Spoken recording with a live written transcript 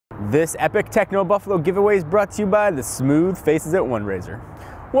This epic TechnoBuffalo giveaway is brought to you by the smooth faces at OneRaiser.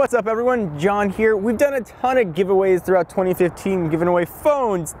 What's up everyone, John here. We've done a ton of giveaways throughout 2015, giving away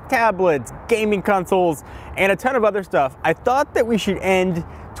phones, tablets, gaming consoles, and a ton of other stuff. I thought that we should end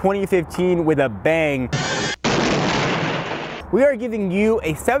 2015 with a bang. We are giving you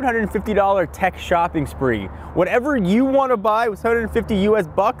a $750 tech shopping spree. Whatever you want to buy with 750 US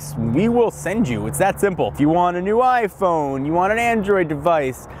bucks, we will send you. It's that simple. If you want a new iPhone, you want an Android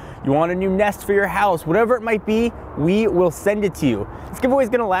device, you want a new Nest for your house, whatever it might be, we will send it to you. This giveaway is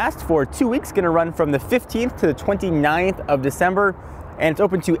going to last for 2 weeks, going to run from the 15th to the 29th of December, and it's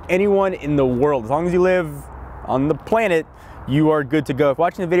open to anyone in the world. As long as you live on the planet, you are good to go. If you're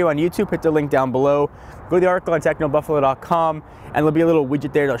watching the video on YouTube, hit the link down below. Go to the article on TechnoBuffalo.com, and there'll be a little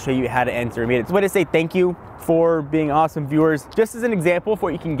widget there that'll show you how to enter. It's a way to say thank you for being awesome viewers. Just as an example of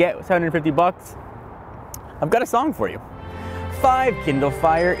what you can get with 750 bucks, I've got a song for you. 5 Kindle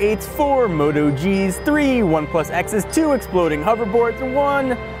Fire 8s, 4 Moto Gs, 3 OnePlus X's, 2 exploding hoverboards, and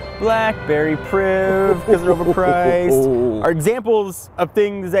 1 BlackBerry Priv, because they're overpriced, are examples of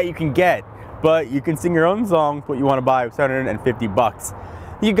things that you can get. But you can sing your own song with what you want to buy with 750 bucks.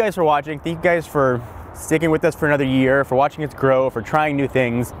 Thank you guys for watching. Thank you guys for sticking with us for another year, for watching us grow, for trying new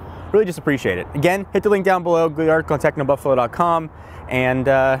things. Really just appreciate it. Again, hit the link down below, go to the article on TechnoBuffalo.com, and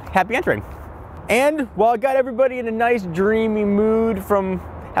happy entering. And while I got everybody in a nice dreamy mood from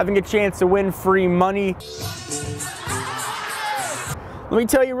having a chance to win free money, let me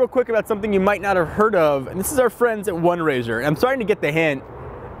tell you real quick about something you might not have heard of, and this is our friends at OneRaiser. And I'm starting to get the hint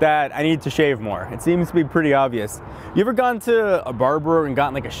that I need to shave more. It seems to be pretty obvious. You ever gone to a barber and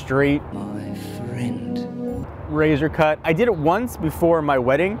gotten like a straight razor cut? I did it once before my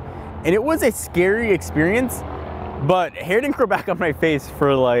wedding, and it was a scary experience, but hair didn't grow back on my face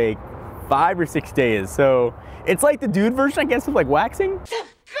for like 5 or 6 days. So it's like the dude version, I guess, of like waxing.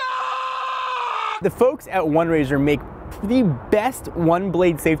 The folks at OneRaiser make the best one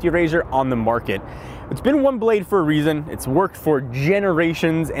blade safety razor on the market. It's been one blade for a reason. It's worked for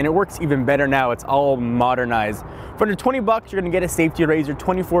generations, and it works even better now. It's all modernized. For under 20 bucks, you're gonna get a safety razor,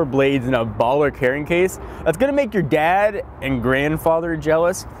 24 blades, and a baller carrying case. That's gonna make your dad and grandfather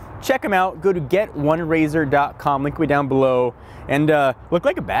jealous. Check them out. Go to GetOneRaiser.com, link way down below, and look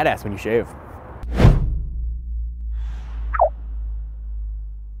like a badass when you shave.